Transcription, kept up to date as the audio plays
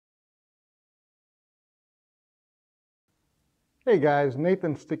Hey guys,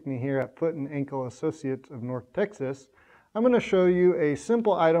 Nathan Stickney here at Foot and Ankle Associates of North Texas. I'm going to show you a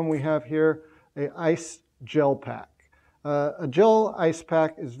simple item we have here, an ice gel pack. A gel ice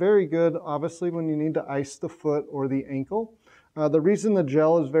pack is very good, obviously, when you need to ice the foot or the ankle. The reason the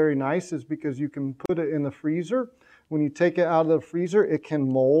gel is very nice is because you can put it in the freezer. When you take it out of the freezer, it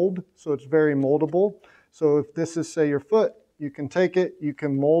can mold, so it's very moldable. So if this is, say, your foot, you can take it, you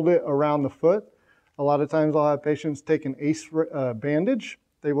can mold it around the foot. A lot of times I'll have patients take an ACE bandage.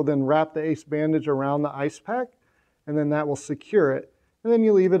 They will then wrap the ACE bandage around the ice pack, and then that will secure it. And then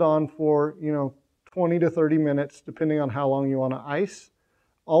you leave it on for, 20 to 30 minutes, depending on how long you want to ice.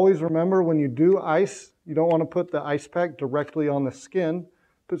 Always remember, when you do ice, you don't want to put the ice pack directly on the skin.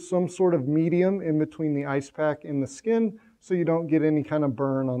 Put some sort of medium in between the ice pack and the skin so you don't get any kind of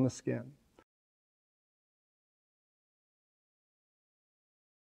burn on the skin.